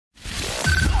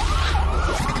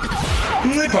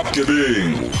ncipha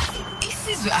bugebengu.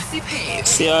 Sizwe asiphephe.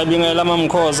 Siyabingelela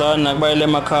Mamkhoza nakubayele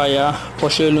emakhaya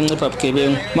ohlelo uncipha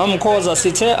bugebengu. Mamkhoza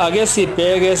sithe ake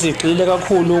sibheke sigxile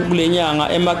kakhulu kulenyanga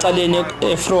emacaleni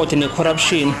efraud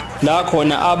necorruption la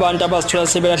khona abantu abazithola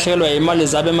sebelahlekelwa imali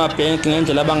zabo emabhenki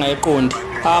ngendlela abangayiqondi.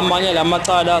 Amanye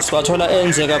lamacala siwathola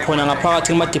enzeka khona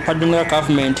ngaphakathi kuma-department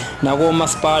ka-government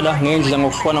nakomasipala ngendlela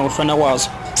ngokuhlukana kwazo.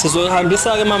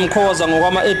 Sizoyihambisa ke Mamkhoza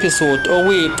ngokwama-episode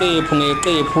okuyiqephu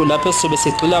ngeqephu lapho sizobe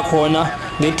sigxila khona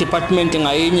ngedepartment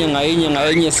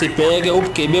ngayinye sibheke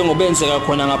ubugebengu obenzeka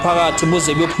khona ngaphakathi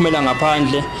buze buyophumela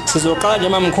ngaphandle. Sizoqala nje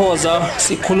Mamkhoza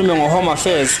sikhulume ngo-Home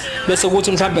Affairs bese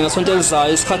kuthi mhlawumbe ngesonto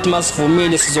elizayo isikhathi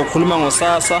masivumile sizokhuluma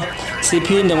ngo-SASSA,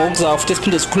 siphinde ngokuzayo futhi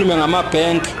siphinde sikhulume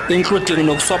ngama-bank including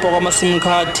nokuswapha kwama-sim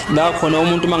card la khona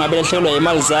umuntu mangabe lahlekelwa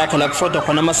imali zakhe la kufrodwa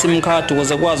khona ama-sim card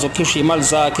ukuze kwazi ukukhishwa imali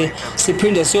zakhe.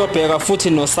 Siphinde siyobheka futhi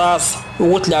no-SASSA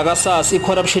ukuthi la ka-SASSA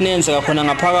i-corruption yenzeka khona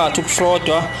ngaphakathi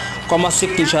ukufrodwa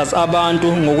kwama-signatures abantu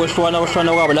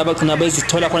ngokwehlukana kwabo laba gcina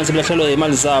bezithola khona sebelahlekelwa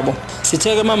imali zabo.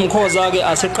 Sitheke Mamkhoza ke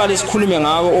asiqale sikhulume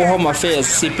ngawo o-Home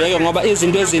Affairs sibheke ngoba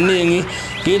izinto eziningi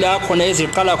yila khona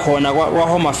eziqala khona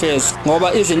kwa-Home Affairs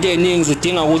ngoba izinto eziningi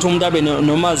zidinga ukuthi umuntu abe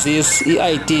nomazisi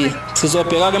i-ID.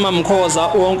 Sizobheka ke Mamkhoza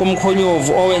wonke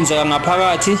umkhonyovu owenzeka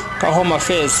ngaphakathi ka-Home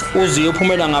Affairs uze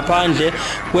uyophumela ngaphandle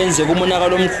kwenzeka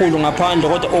umonakalo omkhulu ngaphandle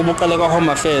kodwa obuqale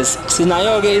kwa-Home Affairs.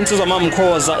 Sinayo ke insizwa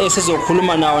Mamkhoza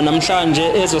esizokhuluma nawo namhlanje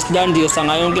ezosilandisa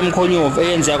ngayo yonke imkhonyovu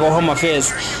eyenzeka kwa-Home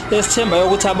Affairs esithembayo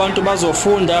ukuthi abantu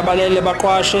bazofunda balele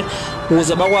baqwashe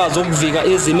ukuze bakwazi ukuvika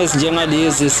izimo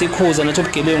ezinjengalezi sikhuza nathi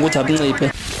ubugebengu ukuthi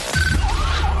abunciphe.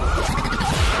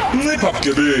 Ncipha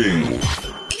bugebengu.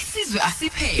 Sizwe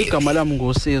asiphephe. Igama lami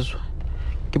nguSizwe.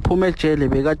 Ngiphume ejele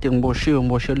bekade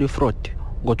ngiboshelwe ifraud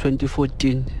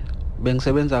ngo-2014.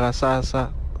 Bengisebenza ka-SASSA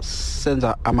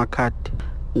senza amakhadi.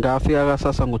 Ngafika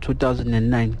ka-SASSA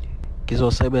ngo-2009.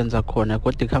 Ngizosebenza khona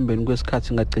kodwa ekuhambeni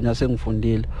kwesikhathi ngagcina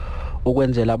sengifundile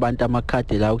ukwenzela abantu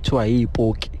amakhadi la kuthiwa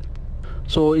yipoki.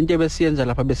 So into ebesiyenza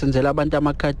lapha besenzela abantu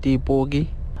amakhadi ipoki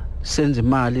senze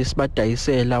imali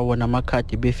sibadayisela wona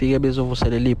amakhadi befike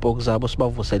bezovuselela ipoki zabo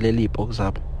sibavuselela ipoki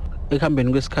zabo.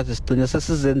 Ekuhambeni kwesikhathi sigcina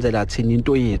sesizenzela thina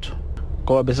into yethu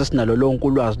ngoba bese sinalo lonke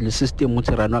ulwazi le-system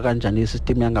ukuthi ranwa kanjani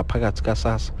i-system yangaphakathi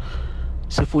ka-SASSA.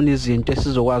 Sifuna izinto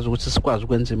esizokwazi ukuthi sikwazi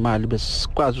ukwenza imali bese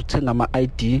sikwazi ukuthenga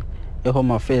ama-ID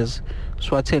e-Home Affairs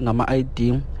siwathenga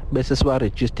ama-ID bese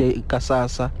siwa-register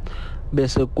ka-SASSA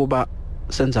bese kuba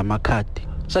senza amakhadi.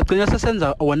 Sagcina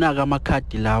sesenza wona-ke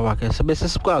amakhadi lawa ke bese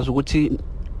sikwazi ukuthi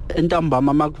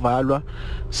entambama makuvalwa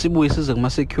sibuye size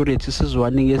kuma-security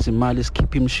sizowanikeza imali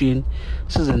sikhiphe imishini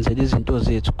sizenzele izinto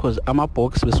zethu because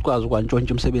ama-box besikwazi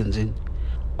ukwantshontsha emsebenzini.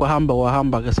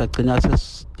 Kwahamba ke sagcina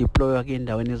sesideploya ke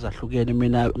endaweni ezahlukene.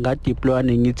 Mina ngadeploya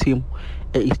nenye team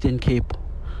e-Eastern Cape.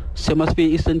 Semasifika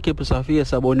e-Eastern Cape safike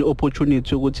sabona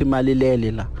i-opportunity ukuthi imali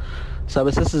lele la.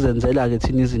 Sabe sesizenzela ke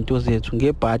thina izinto zethu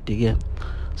ngebhadi ke.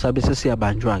 Sabe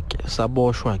sesiyabanjwa ke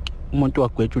saboshwa ke. Umuntu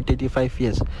wagwetshwa 35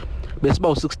 years. Besiba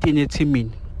u16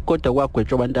 eteamini kodwa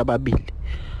kwagwetshwa abantu ababili.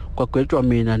 Kwagwetshwa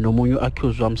mina nomunye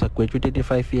accused wami sagwetshwa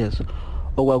 35 years.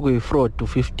 Okwakuyi-fraud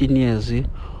u15 years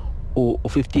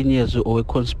u15 years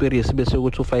owe-conspiracy bese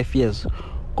ukuthi u5 years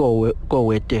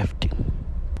kowe-theft.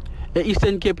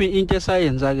 E-Eastern Cape into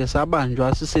esayenza ke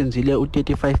sabanjwa sisenzile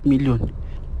u35 million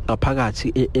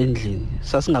ngaphakathi endlini.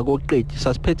 Sasingakoqedi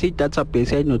sasiphethe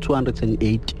i-database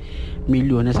yayino208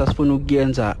 million esasifuna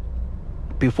ukuyenza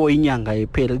before inyanga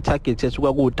yephela. I-target yethu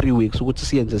kwaku3 weeks ukuthi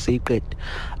siyenze seyiqede.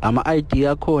 Ama-ID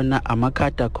akhona,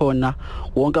 amakhadi akhona,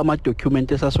 wonke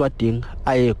ama-document esasiwadinga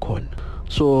ayekhona.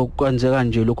 So kwenzeka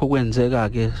nje lokho kwenzeka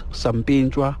ke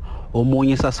sampintshwa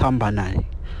omunye sasihamba naye.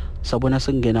 Sabona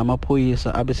sekungena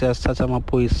amaphoyisa abe siyasithatha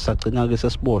amaphoyisa sagcina ke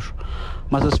sesiboshwa.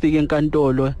 Mase sifika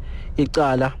enkantolo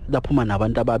icala laphuma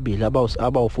nabantu ababili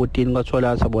abawu14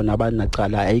 kwathola sabona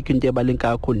abanacala ayikho into ebalenka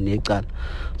kakhulu necala.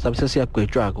 Sabe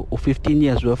sesiyagwetshwa ke u15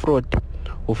 years we-fraud,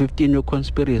 u15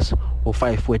 we-conspiracy,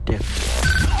 u5 we-theft.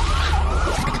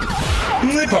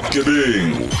 Ncipha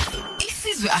bugebengu.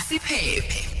 Sizwe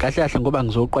asiphephe. Kahle ngoba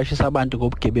ngizoqwashisa abantu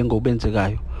ngobugebengu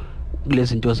obenzekayo kulezi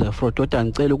zinto ze-fraud kodwa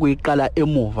ngicela ukuyiqala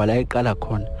emuva la iqala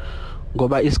khona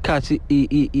ngoba isikhathi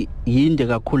yinde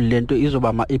kakhulu lento izoba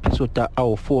ama-episode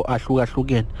awu4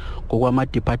 ahlukahlukene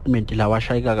ngokwama-department la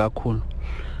washayika kakhulu.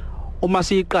 Uma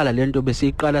siyiqala lento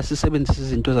besiyiqala sisebenzisa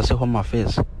izinto zase-Home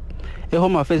Affairs.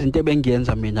 E-Home Affairs into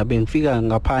ebengiyenza mina bengifika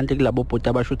ngaphandle kulabo bhuti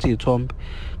abashutha izithombe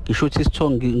ngishutha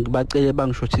isithombe ngibacele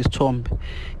bangishutha isithombe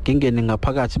ngingene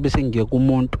ngaphakathi bese ngiye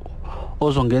kumuntu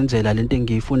ozongenzela lento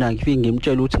engiyifuna ngifike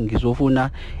ngimtshela ukuthi ngizofuna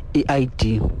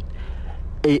i-ID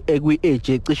ekwi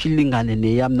age ecishe ilingane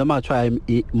neyami noma kuthiwa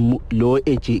lo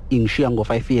age ingishiya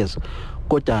ngo5 years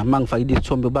kodwa mangifakile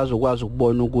isithombe bazokwazi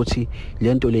ukubona ukuthi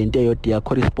lento eyodwa ya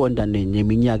corresponda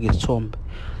neminyaka isithombe.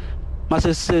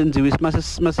 Mase senziwe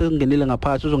mase ngenile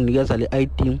ngaphakathi uzonginikeza le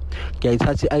ID,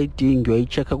 ngiyayithatha iID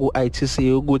ngiyoyichecka ku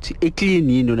ITC ukuthi iclean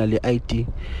yini na le ID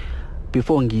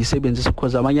before ngiyisebenzisa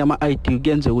because amanye ama ID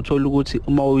kuyenzeka uthola ukuthi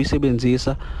uma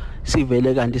uyisebenzisa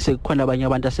sivele kanti sekukhona abanye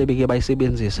abantu asebeke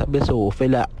bayisebenzisa bese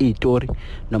ufela istory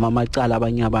noma amacala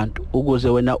abanye abantu ukuze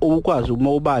wena ukwazi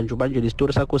uma ubanje le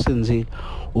story sakho senzile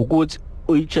ukuthi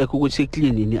uyicheck ukuthi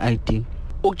iclean yini iID.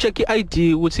 Ukucheck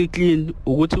iID ukuthi clean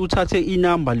ukuthi uthathe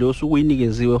inamba lo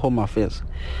sukuyinikeziwe Home Affairs.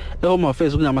 Home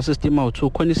Affairs kunama system awu2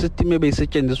 khona isystem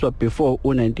ebeyisetshenziswa before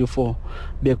u94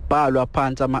 bekubhalwa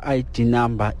phansi ama ID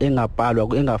number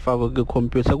engabhalwa engafakwa ku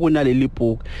computer kunaleli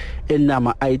book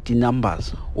enama ID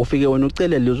numbers. Ufike wena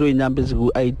ucele lezo inamba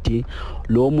eziku ID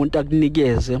lo muntu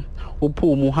akunikeze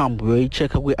uphuma uhambe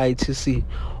uyoyichecka ku ITC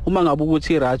uma ngabe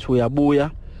ukuthi right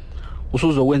uyabuya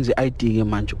usuzokwenza iID ke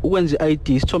manje ukwenza iID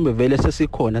isithombe vele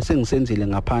sesikhona sengisenzile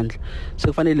ngaphandle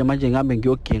sekufanele manje ngihambe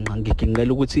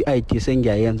ngiginqela ukuthi iID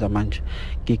sengiyayenza manje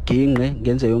ngiginqe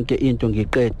ngenze yonke into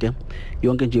ngiqede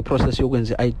yonke nje iprocess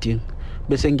yokwenza iID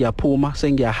bese ngiyaphuma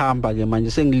sengiyahamba ke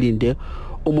manje sengilinde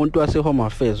umuntu wase Home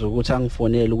Affairs ukuthi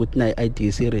angifonele ukuthi nayi iID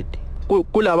isiready.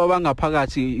 Kulabo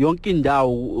abangaphakathi yonke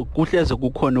indawo kuhleze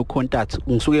kukhona ucontact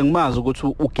ngisuke ngimazi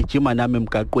ukuthi ugijima nami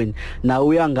emgaqweni nawe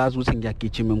uyangazi ukuthi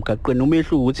ngiyagijima emgaqweni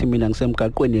umehluko ukuthi mina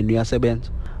ngisemgaqweni yena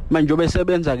uyasebenza manje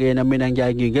obesebenza ke yena mina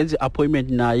ngenza appointment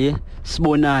naye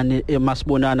sibonane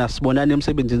sibonane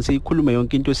emsebenzini sikhulume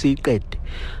yonke into siyiqede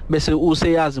bese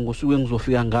useyazi ngosuku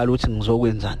engizofika ngalo ukuthi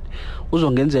ngizokwenzani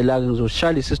uzongenzela ke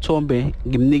ngizoshalisa isithombe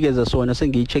ngimnikeza sona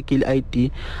sengiyicheckile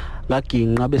iID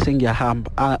ngaginqa bese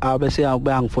ngiyahamba bese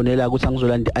bayangifonela ukuthi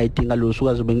angizolanda iID ngalo suku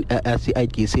azobe asi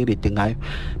iID isiready ngayo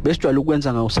besijwayele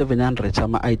ukwenza ngawo 700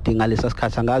 ama iID ngalesa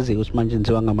sikhathi angazi ukuthi manje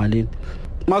nziwa ngamalini.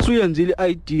 Mase uyenzile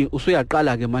iID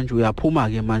usuyaqala ke manje uyaphuma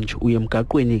ke manje uye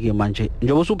emgaqweni ke manje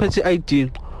njengoba usuphethe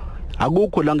iID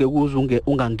akukho la ngekuze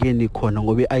ungangeni khona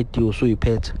ngoba iID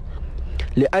usuyiphethe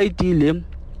le iID le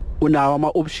unawo ama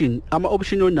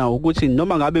option onawo ukuthi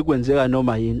noma ngabe kwenzeka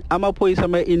noma yini amaphoyisa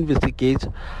ama-investigate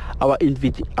our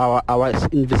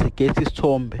investigate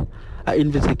isithombe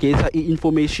investigate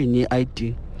i-information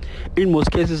ye-ID. In most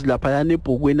cases lapha yana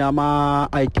ebhukweni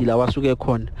ama-ID lawa asuke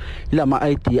khona ilama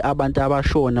ID abantu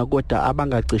abashona kodwa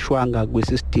abangacishwanga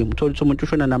kwisystem uthola ukuthi umuntu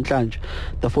ushona namhlanje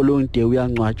the following day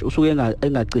uyangcwatshwa usuke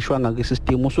engacishwanga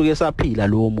kwisystem usuke esaphila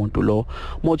lowo muntu lo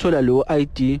mothola lo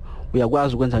ID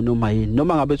uyakwazi ukwenza noma yini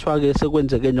noma ngabe ethiwa ke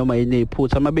sekwenzeke noma yini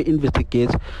eziphutha uma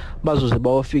be-investigate bazoze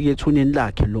bawofika ethuneni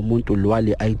lakhe lo muntu lo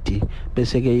wale ID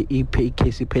bese ke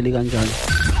i-case iphele kanjalo.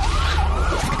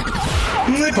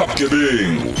 Ncipha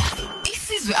bugebengu.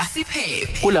 Isizwe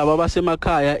asiphephe. Kulabo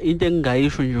abasemakhaya into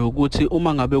engingayisho nje ukuthi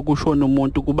uma ngabe kushona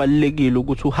umuntu kubalekile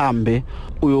ukuthi uhambe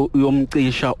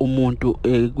uyomcisha umuntu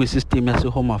kwisystem yase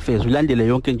Home Affairs ulandele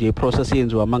yonke nje iprocess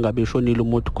yenziwa mangabe eshonile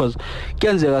umuntu because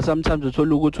kuyenzeka sometimes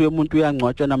uthola ukuthi umuntu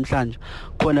uyangcwatshwa namhlanje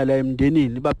khona la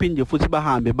emndenini baphinde futhi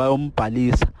bahambe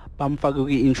bayombhalisa bamfake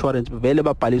kwi-insurance vele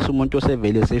babhalisa umuntu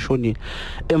osevele seshonile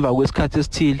emva kwesikhathi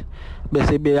esithile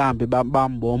bese behambe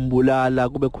bambombulala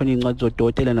kube khona incwadi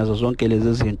zodokotela nazo zonke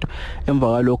lezi zinto emva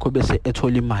kwalokho bese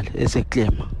ethola imali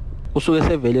eseklema usuke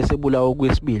sevele sebulawa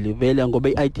kwesibili vele ngoba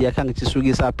iID yakhe angithi isuke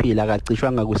isaphila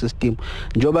akacishwanga kwisystem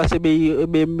njoba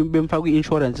bemfaka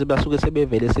kwi-insurance basuke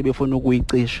sebevele sebefuna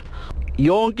ukuyicisha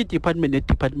yonke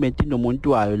department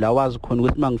inomuntu wayo la wazi khona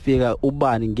ukuthi mangifika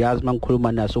ubani ngiyazi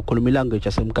mangikhuluma naso ukhuluma ilanguage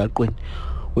yasemgaqweni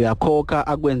uyakhokha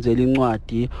akwenzela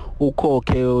incwadi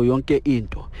ukhokhe yonke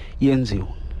into yenziwe.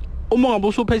 Uma ngabe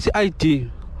usuphethe iID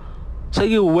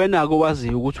sekuwena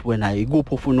akwaziyo ukuthi wena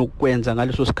ikuphi ufuna ukwenza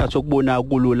ngaleso sikhathi okubona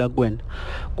kulula kuwena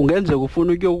kungenzeka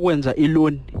ufuna ukuyokwenza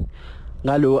iloan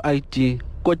ngalo ID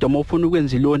kodwa uma ufuna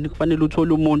ukwenza iloan kufanele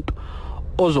uthole umuntu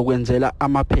ozokwenzela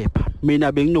amaphepha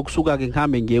mina benginokusuka ke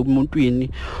ngihambe ngiye umuntwini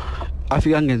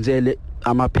afika ngenzele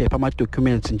amaphepha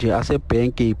ama-documents nje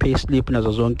asebhank i-payslip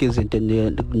nazo zonke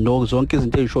izinto zonke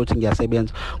izinto ezishothi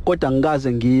ngiyasebenza kodwa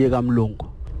ngikaze ngiye kaMlungu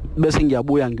bese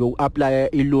ngiyabuya ngiyo-apply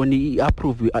iloan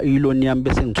i-approve iloan yami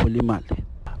bese ngithola imali.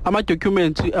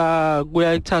 Ama-documents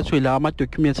kuyathathwe la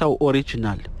ama-documents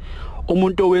awu-original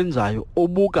umuntu owenzayo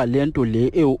obuka lento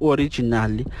le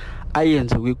ewu-original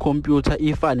ayenze kwi-computer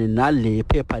ifane nale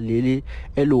phepha leli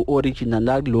elo original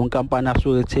nakulo nkampani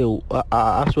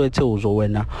aswethe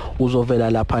uzowena uzovela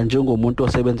lapha njengomuntu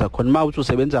osebenza khona. Mawuthi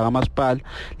usebenza kamasipala,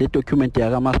 le document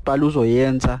yakamasipala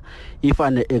uzoyenza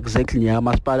ifane exactly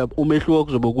neyakamasipala. Umehluko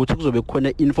kuzobe ukuthi kuzobe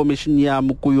khona information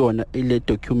yami kuyona ile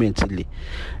document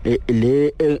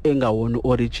le engawona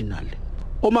original.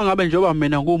 Uma ngabe njengoba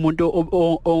mina ngumuntu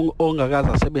ongakaze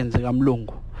asebenze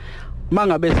kamlungu,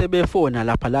 mangabe sebefona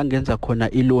lapha la ngenza khona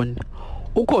iloan,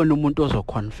 ukhona umuntu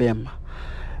ozoconfirma.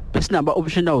 Besinaba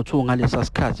option awu2 ngalesa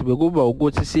sikhathi bekuba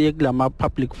ukuthi siye kulama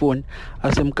public phone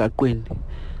asemgaqweni,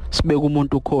 sibeke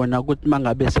umuntu khona ukuthi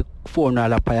mangabe sekufona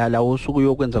lapha yala usuku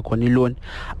yokwenza khona iloan,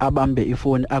 abambe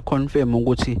ifoni aconfirm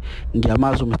ukuthi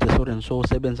ngiyamazi uMr Sorenso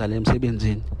usebenza le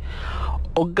emsebenzini.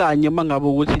 Okanye mangabe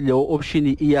ukuthi leyo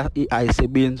option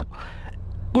ayisebenzi,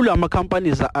 kulama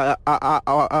companies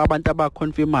abantu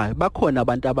abaconfirmayo bakhona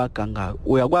abantu abagangayo.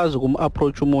 Uyakwazi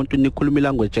approach umuntu nikhuluma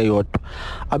ilanguage eyodwa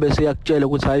abese yakutshela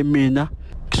ukuthi hayi mina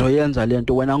ngizoyenza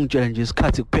lento, wena ungitshela nje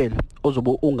isikhathi kuphela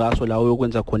ozobe ungaso la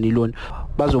uyokwenza khona iloan.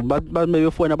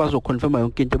 Befona bazoconfirma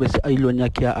yonke into bese iloan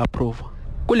yakhe ya approve.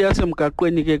 Kule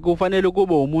yasemgaqweni ke kufanele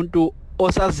kube umuntu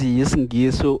osaziyo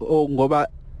isingisi, ngoba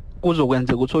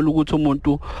kuzokwenza ukuthola ukuthi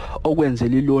umuntu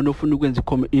okwenzela iloan ufuna ukwenza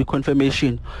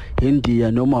i-confirmation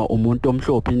India noma umuntu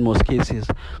omhlophe in most cases.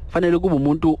 Kufanele kube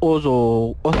umuntu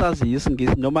osaziyo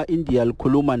isingisi noma India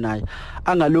likhuluma naye,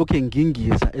 angalokho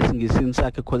engingisa esingisini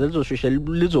sakhe because lizosheshe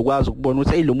lizokwazi ukubona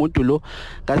ukuthi lo muntu lo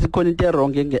ngathi khona into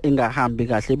wrong engahambi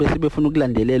kahle bese befuna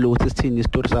ukulandelela ukuthi sithini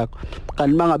istory sakho.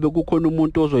 Kanti mangabe kukhona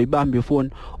umuntu ozoyibamba ifoni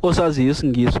osaziyo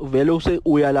isingisi, uvele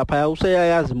uya lapha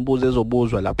useyayazi imibuzo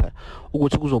ezobuzwa lapha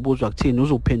ukuthi kuzobuzwa kuthini,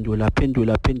 uzophendula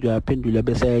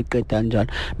bese ayayiqeda kanjalo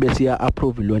bese iya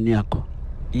approve loan yakho.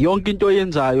 Yonke into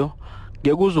oyenzayo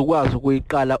ngeke uzukwazi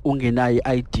ukuyiqala ungenayo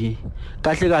i-ID.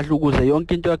 Kahle ukuze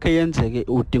yonke into yakhe yenzeke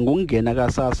udinga ukungena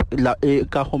kaSASSA la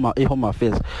eHome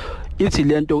Affairs. Ithi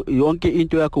lento yonke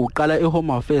into yakho uqala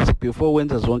eHome Affairs before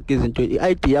wenza zonke izinto.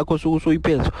 I-ID yakho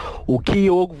usuyiphethe, ukhiye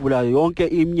wokuvula yonke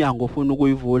iminyango ufuna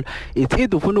ukuyivula.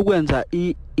 Ithi ufuna ukwenza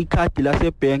ikhadi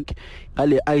lasebank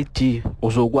ngale ID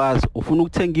uzokwazi, ufuna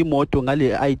ukuthenga imoto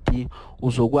ngale ID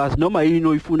uzokwazi, noma yini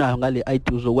oyifunayo ngale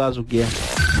ID uzokwazi ukuyenza.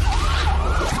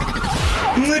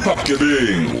 Ncipha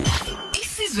bugebengu.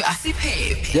 Isizwe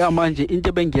asiphephe. Ya manje into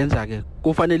ebengiyenza ke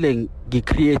kufanele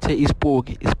ngicreate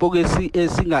ispoke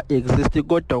esinga exist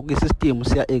kodwa ku system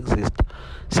siya exist,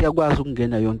 siyakwazi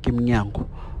ukungena yonke iminyango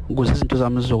ukuze izinto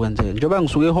zami zizokwenzeka. Njengoba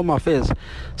ngisuke eHome Affairs,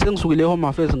 sengisukile eHome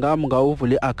Affairs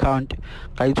ngawuvula i-account,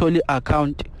 ngayithola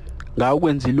i-account,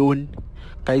 ngawukwenza iloan,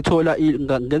 ngayithola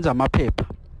ngenza amaphepha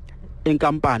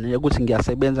enkampani ukuthi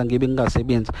ngiyasebenza ngibe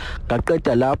ngingasebenzi.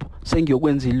 Ngaqeda lapho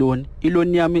sengiyokwenza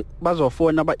iloan yami,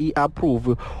 bazofona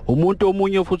i-approve umuntu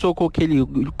omunye futhi okhokheli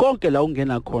konke la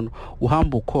ungena khona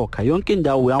uhamba ukhokha, yonke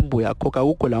indawo uhamba uyakhokha,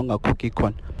 ukho la ungakhokhi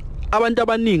khona. Abantu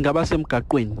abaningi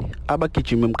abasemgaqweni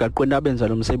abagijima emgaqweni abenza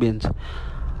lo msebenzi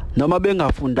noma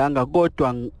bengafundanga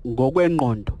kodwa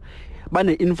ngokwengqondo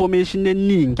bane-information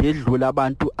eningi edlula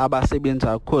abantu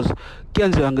abasebenza, because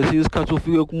kuyenzeka ngesinye isikhathi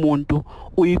ufike kumuntu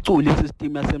uyicula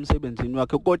isystem yasemsebenzini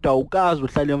wakhe kodwa ukazi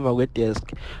uhlala emva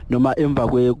kwedesk noma emva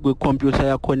kwecomputer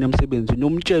yakho emsebenzini,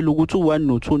 umtshela ukuthi u1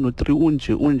 no2 no3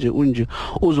 unje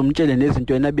uzumtshele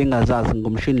nezinto yena bengazazi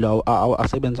ngomshini lawo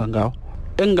asebenza ngawo.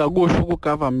 Engakusho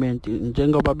ku-government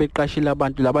njengoba beqashile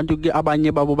labantu ke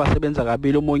abanye babo basebenza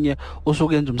kabili, omunye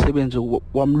usukenza umsebenzi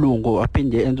wamlungu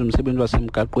aphinde enze umsebenzi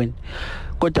wasemgaqweni.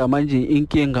 Kodwa manje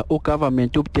inkinga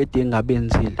u-government ubudede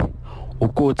engabenzile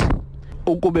ukuthi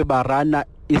ukube barana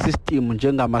isystem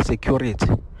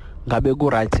njengama-security ngabe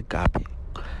ku-right gabi.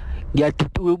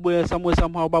 Ngiyadideka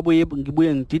somehow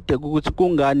ngibuye ngidideka ukuthi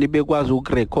kungani bekwazi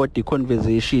ukurecord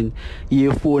i-conversation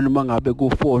yefoni mangabe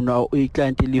kufona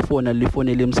i-client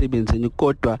lifonele emsebenzini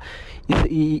kodwa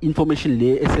i-information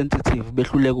le sensitive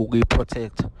behluleka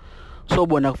ukuyiprotect. So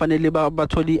bona kufanele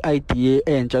bathole i-ID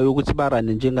entsha yokuthi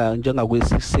barane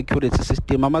njengakwe-security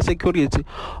system. Ama-security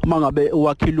mangabe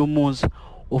uwakhile umuzi,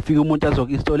 ufika umuntu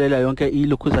azokuinstolela yonke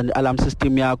ilokhuzana alarm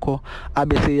system yakho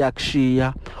abese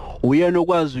yakushiya, uyena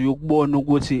okwazi ukubona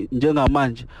ukuthi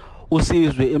njengamanje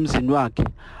uSizwe emzini wakhe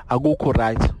akukho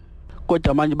right.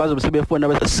 Kodwa manje bazobe sebefona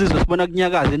bese Sizwe sibona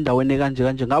kunyakaza endaweni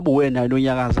kanje ngabe wena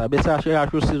nonyakaza bese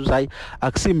ashayasho uSizwe hayi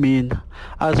akusimina,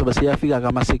 azobe seyafika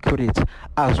kama security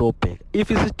azobheka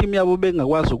if isystem yabo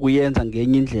bengakwazi ukuyenza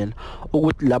ngenye indlela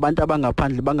ukuthi labantu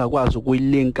abangaphandle bangakwazi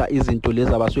ukuyilinka izinto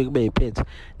lezi abasuke beyiphethe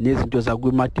nezinto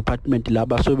zakuma department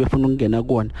laba so befuna ukungena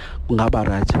kuona kungaba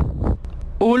right.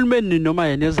 Uhulumeni noma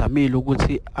yena ezamile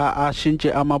ukuthi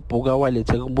ashintshe amabhuku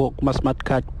awalethe kuma smart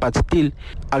card, but still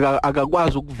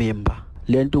akakwazi ukuvimba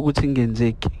lento ukuthi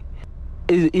ingenzeki.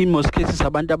 In most cases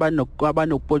abantu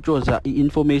abanokupotshoza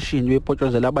i-information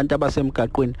bepotshozela abantu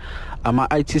abasemgaqweni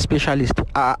ama-IT specialist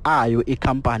ayo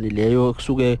i-company leyo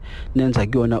kusuke nenza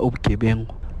kuyona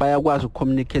ubugebengu. Bayakwazi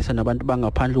ukucommunicate nabantu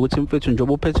bangaphandle ukuthi mfethu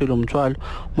njengoba uphethe lo mthwalo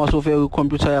mase ufike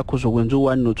ikhompyutha yakho uzokwenza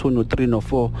u1 no2 no3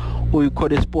 no4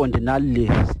 uyicorrespond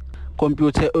nalezi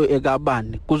computer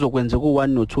ekabani kuzokwenzeka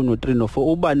u1 no2 no3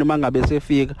 no4 ubani uma ngabe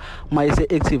sefika mayise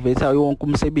activate yonke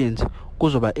umsebenzi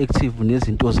kuzoba active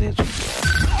nezinto zethu.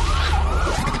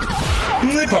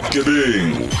 Ncipha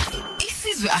ubugebengu.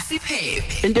 Isizwe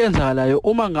asiphephe. Into enzakalayo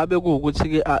uma ngabe kuukuthi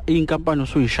ke inkampani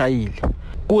usuyishayile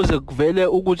kuze kuvele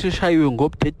ukuthi ishayiwe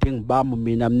ngobudedengu bami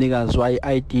mina mnikazi wayo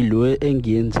ID lo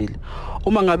engiyenzile.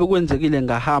 Uma ngabe kwenzekile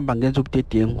ngahamba ngenza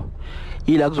ubudedengu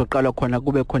ila kuzoqala khona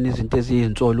kube khona izinto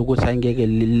eziyinsolo ukuthi ayingeke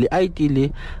le ID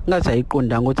le ngathi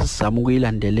ayiqondanga ukuthi sizama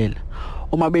ukuyilandelela.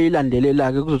 Uma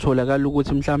beyilandelela ke kuzotholakala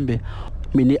ukuthi mhlambe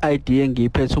mina iID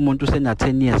engiyiphethe umuntu usena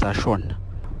 10 years ashona.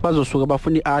 Bazosuka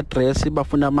bafuna i-address,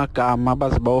 bafuna amagama,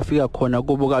 baze bayofika khona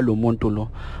kubo kalo muntu lo.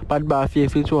 Bathi bafike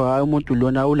futhi hayi umuntu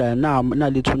lona ula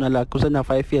nalithuna lakhe usena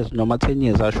 5 years noma 10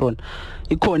 years ashona.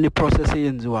 Ikhona iprocess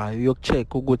eyenziwayo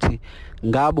yokucheck ukuthi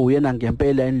ngabe uyena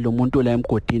ngempela yini lo muntu la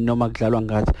emgodini noma kudlalwa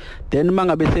ngathi. Then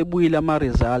mangabe sebuyile ama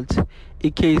results,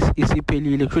 i-case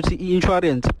isiphelile kusho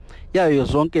i-insurance yayo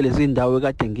zonke lezi ndawo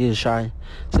ekade ngishaya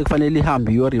sekufanele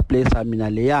ihambe yo replace mina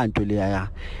le yanto leya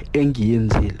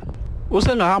engiyenzile.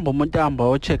 Usengahamba umuntu ahamba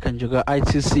ocheck nje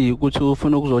ka-ITC ukuthi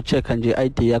ufuna ukuzocheck nje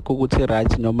ID yakho ukuthi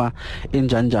right noma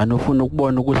injanjani, ufuna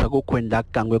ukubona ukuthi akukhwenda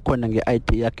akugangwe khona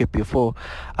nge-ID yakhe before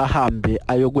ahambe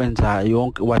ayokwenza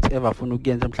yonke whatever afuna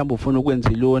ukuyenza. Mhlawumbe ufuna ukwenza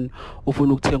loan,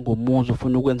 ufuna ukuthenga umuzi,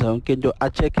 ufuna ukwenza yonke into,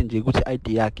 acheck nje ukuthi ID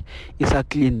yakhe isa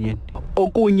clean yini.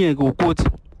 Okunye ukuthi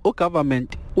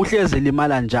ugovernment uhleze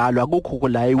limala njalo, akukho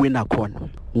la iwina khona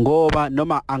ngoba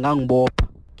noma angangibopha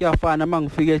kuyafana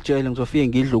mangifika ejele ngizofike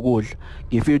ngidla ukudla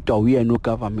ngifidwa uyena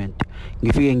ugovernment,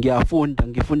 ngifike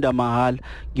ngifunda mahala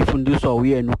ngifundiswa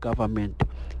uyena ugovernment,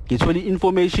 ngithola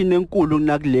information enkulu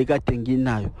kunakule kade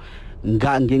nginayo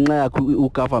ngenxa yakho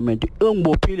ugovernment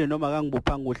engibophile noma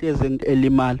kangibophanga uhleze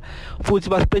elimala futhi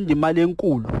baspenda imali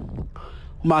enkulu.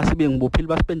 Uma sibe ngibophile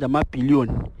baspenda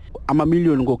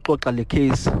amamillion ngokuxoxa le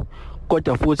case,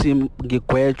 kodwa futhi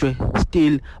ngigwetshwe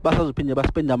still basazophinde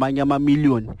baspenda amanye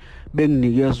amamillion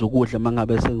benginikeza ukudla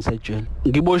mangabe sengisejele.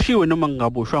 Ngiboshiwe noma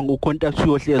ngingaboshwanga ucontact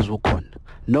uyohlezi ukhona,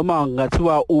 noma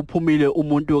ngathiwa uphumile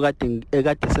umuntu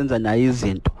ekade senza naye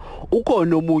izinto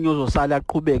ukhona omunye ozosala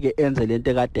aqhubeke enze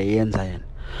lento ekade yenza yena.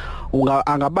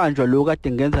 Angabanjwa lo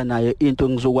kade ngenza naye into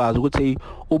ngizokwazi ukuthi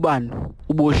ubani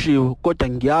uboshiwe, kodwa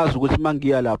ngiyazi ukuthi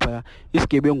mangiya lapha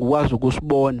isigebengu ukwazi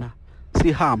ukusibona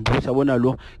sihamba usabona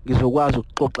lo ngizokwazi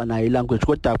ukuxoxa naye language,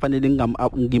 kodwa kufanele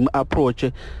ngim-approach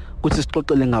ukuthi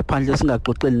sixoxele ngaphandle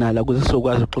singaxoxeli nala ukuthi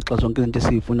sizokwazi ukuxoxa zonke izinto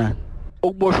esizifunayo.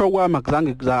 Ukuboshwa kwami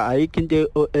akuzange ayikho into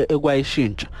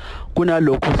ekwayishintsha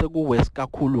kunalokho sekuwest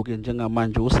kakhulu ke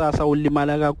njengamanje. USASSA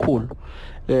ulimala kakhulu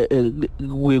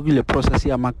kule process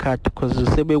yamakhadi because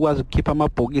sebekwazi ukukhipha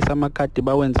amabhokisi amakhadi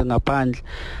bawenze ngaphandle,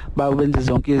 bawenze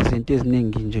zonke izinto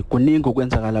eziningi nje, kuningi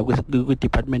okwenzakala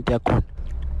kwi-department yakhona.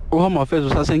 Home Affairs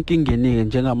usasenkingeni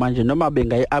njengamanje noma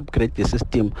bengayi-upgrade the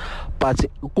system, but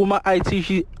kuma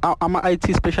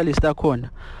IT specialist akhona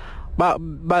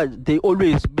they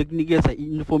always bekunikeza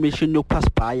information yokupass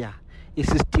by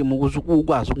isystem ukuze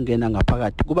ukwazi ukungena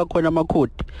ngaphakathi. Kuba khona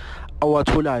amakhodi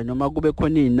awatholayo noma kube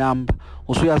khona izinamba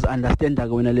usuyazi understand-a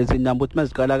ke wena lezi number ukuthi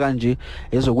maziqala kanje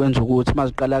ezokwenza ukuthi,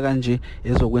 maziqala kanje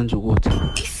ezokwenza ukuthi.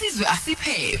 Isizwe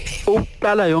asiphephe.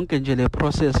 Ukuqala yonke nje le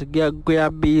process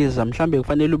kuyabiza, mhlambe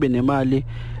kufanele ube nemali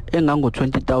engango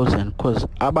 20,000 because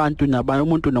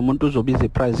umuntu nomuntu uzobiza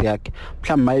iprice yakhe.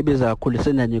 Mhlawumbe mayibiza kakhulu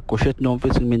sena negotiate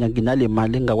nomfisi mina nginale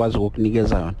mali engakwazi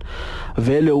ukukunikeza yona,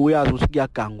 vele uyazi ukuthi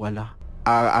kuyagangwa la,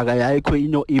 akayikho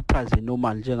iprice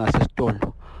normal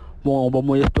njengasesitolo. Ngoba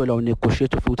moya esitolo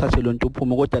unegotiate futhi uthathe lonto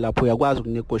uphume, kodwa lapho uyakwazi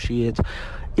ukunegotiate.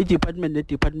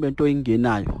 I-department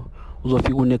oyingenayo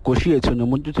uzofika unegotiate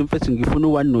nomuntu uthi mfethu ngifuna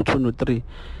u1 no2 no3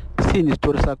 sini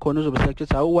story sakho uzobe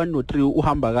seyakuthi u1 no3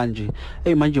 uhamba kanje.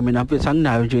 Manje mina mfethu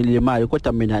anginayo nje le mali,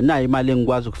 kodwa mina nayo imali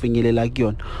engikwazi ukufinyelela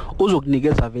kuyona.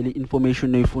 Uzokunikeza vele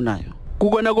information oyifunayo.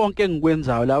 Kukona konke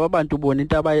engikwenzayo laba bantu bona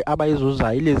into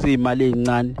abayizuzayo ilezi imali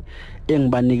ezincane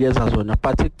engibanikeza zona,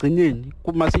 but egcineni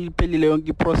kuma siphelile yonke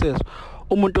iprocess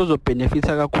umuntu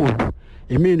ozobenefita kakhulu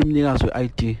imini umnikazi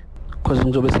we-ID. because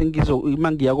ngizobe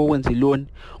mangiya kokwenza iloan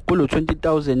kulo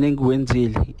 20,000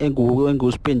 engiwenzile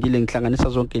engiwuspendile ngihlanganisa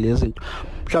zonke lezi zinto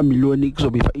mhlawumbe iloan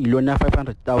kuzobe iloan ya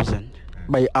 500,000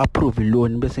 bayi approve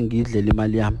iloan bese ngiyidlela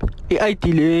imali yami. I-ID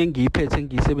le ngiyiphethe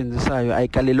ngiyisebenzisayo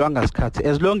ayikalelwanga isikhathi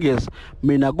as long as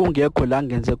mina kungekho la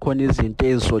ngenze khona izinto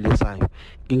ezisolisayo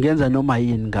ngingenza noma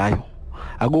yini ngayo.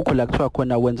 Akukho la kuthiwa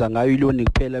khona wenza ngayo iloan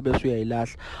kuphela bese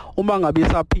uyayilahla. Uma ngabe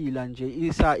isaphila nje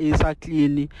isa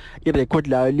clean irecord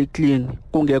layo li clean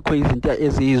kungekho izinto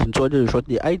eziyizinsolo short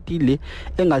i-ID le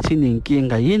engathi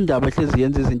inkinga yindaba ehlezi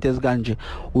yenza izinto ezikanje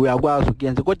uyakwazi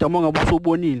ukuyenza kodwa uma ngabe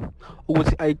usubonile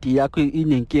ukuthi i-ID yakho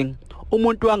inenkinga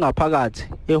umuntu wangaphakathi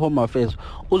eHome Affairs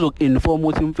uzokuinform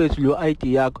ukuthi mfethu lo ID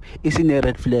yakho isine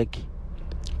red flag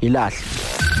ilahle.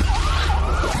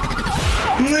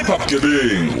 Ncipha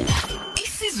bugebengu.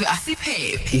 Sizwe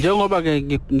asiphephe. Njengoba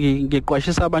ke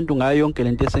ngiqwashisa abantu ngayo yonke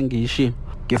lento esengiyishilo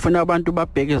ngifuna abantu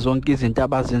babheke zonke izinto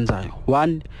abazenzayo.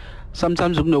 1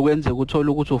 sometimes kunokwenzeka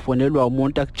uthola ukuthi ufonelwa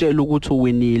umuntu akutshela ukuthi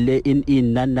uwinile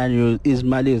nani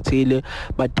izimali ezithile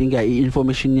badinga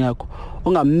i-information yakho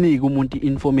ungamniki umuntu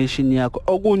i-information yakho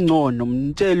okungcono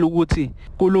umtshela ukuthi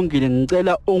kulungile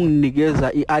ngicela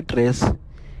unginikeza i-address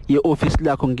ye-office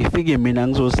lakho ngifike mina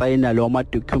ngizosayina lawo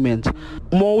ma-documents.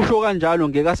 Uma usho kanjalo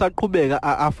ngeke asaqhubeka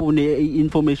afune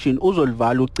i-information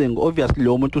uzolivala ucingo obviously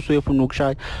lo muntu usuyefuna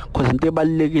ukushaya because into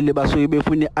ebalekile basuke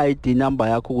befuna i-ID number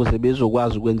yakho ukuze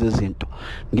bezokwazi ukwenza izinto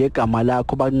ngegama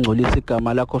lakho bakungcolisa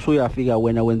igama lakho usuyafika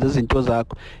wena wenza izinto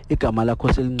zakho igama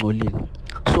lakho selingcolile.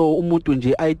 So umuntu nje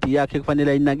i-ID yakhe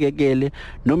kufanele ayinakekele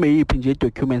noma yiphi nje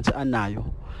documents anayo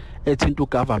ethinta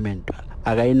ugovernment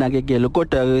akayinakekele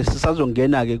kodwa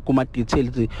sisazongena ke kuma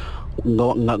details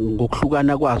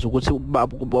ngokuhlukana kwazi ukuthi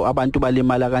abantu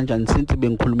balimala kanjani since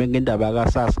bengikhulume ngendaba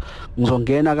kaSASSA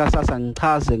ngizongena kaSASSA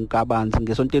ngichaze ngikabanzi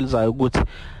ngesonto elizayo ukuthi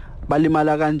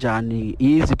balimala kanjani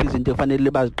iziphi izinto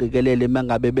efanele baziqikelele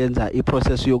mangabe benza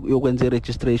iprocess yokwenza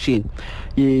registration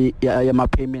yama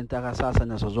payment akaSASSA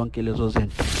nazo zonke lezo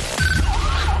zinto.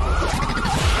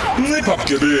 Ncipha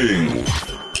bugebengu.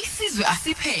 Sizwe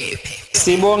asiphephe.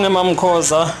 Sibonge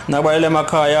mamkhoza nabayele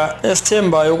emakhaya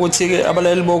esithembayo ukuthi ke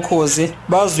abalali bokhozi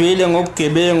bazwile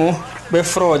ngobugebengu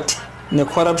befraud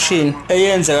necorruption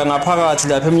eyenzeka ngaphakathi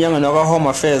lapha eminyangweni kaHome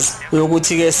Affairs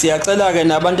ukuthi ke siyacela ke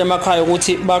nabantu emakhaya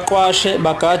ukuthi baqwashe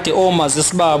bagade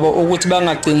omazisi babo ukuthi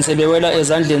bangagcini sebewela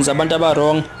ezandleni zabantu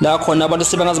abarong la khona abantu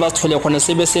sebengaze basithole khona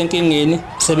sebesenkingeni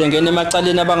sebengena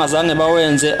emacaleni abangazange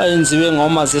bawenze ayenziwe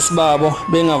ngomazisi babo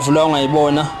bengavulwa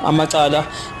ngayibona amacala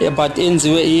but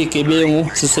enziwe igebengu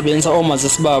sisebenzisa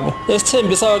omazisi babo.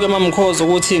 Esithembisa ke mamkhoza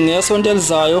ukuthi ngesonto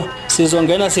elizayo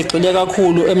sizongena sigxile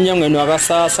kakhulu eminyangweni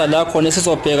kaSASSA la khona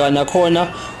sizobhekana khona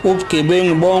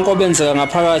ubugebengu bonke obenzeka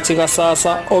ngaphakathi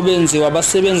kaSASSA obenziwa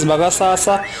abasebenzi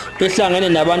bakaSASSA behlangene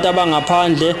nabantu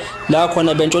abangaphandle la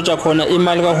khona bentshontsha khona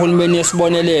imali kahulumeni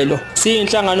yesibonelelo.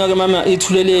 Siyinhlangano ke mama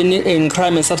ithuleleni in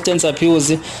crime and substance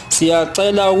abuse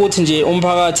siyacela ukuthi nje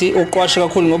umphakathi uqwashe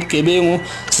kakhulu ngobugebengu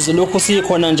sizolokhu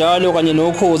sikhona njalo kanye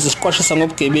nokhozi siqwashisa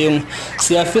ngobugebengu.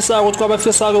 Siyafisa ukuthi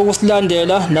kwabafisa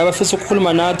ukusilandela nabafisa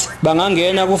ukukhuluma nathi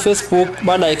bangangena ku Facebook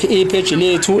ba like i-page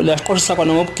lethu la siqwashisa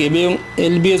khona ngobugebengu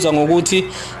elibizwa ngokuthi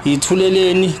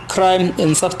ithuleleni crime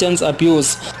and substance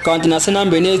abuse. Kanti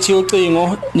nasenambeni yethu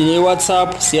yocingo ni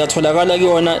WhatsApp siyatholakala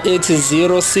kuyona ethi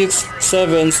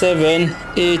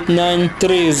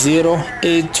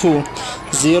 0677893082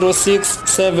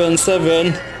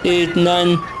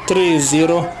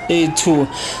 0677893082.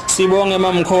 Sibonge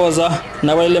mamkhoza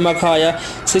nabalele emakhaya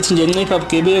sithi nje ncipha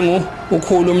bugebengu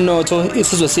ukhulu umnotho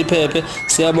isizwe siphephe.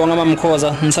 Siyabonga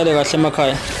mamkhoza nisale kahle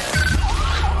emakhaya.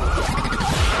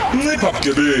 Ncipha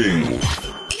bugebengu.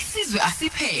 Isizwe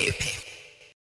asiphephe.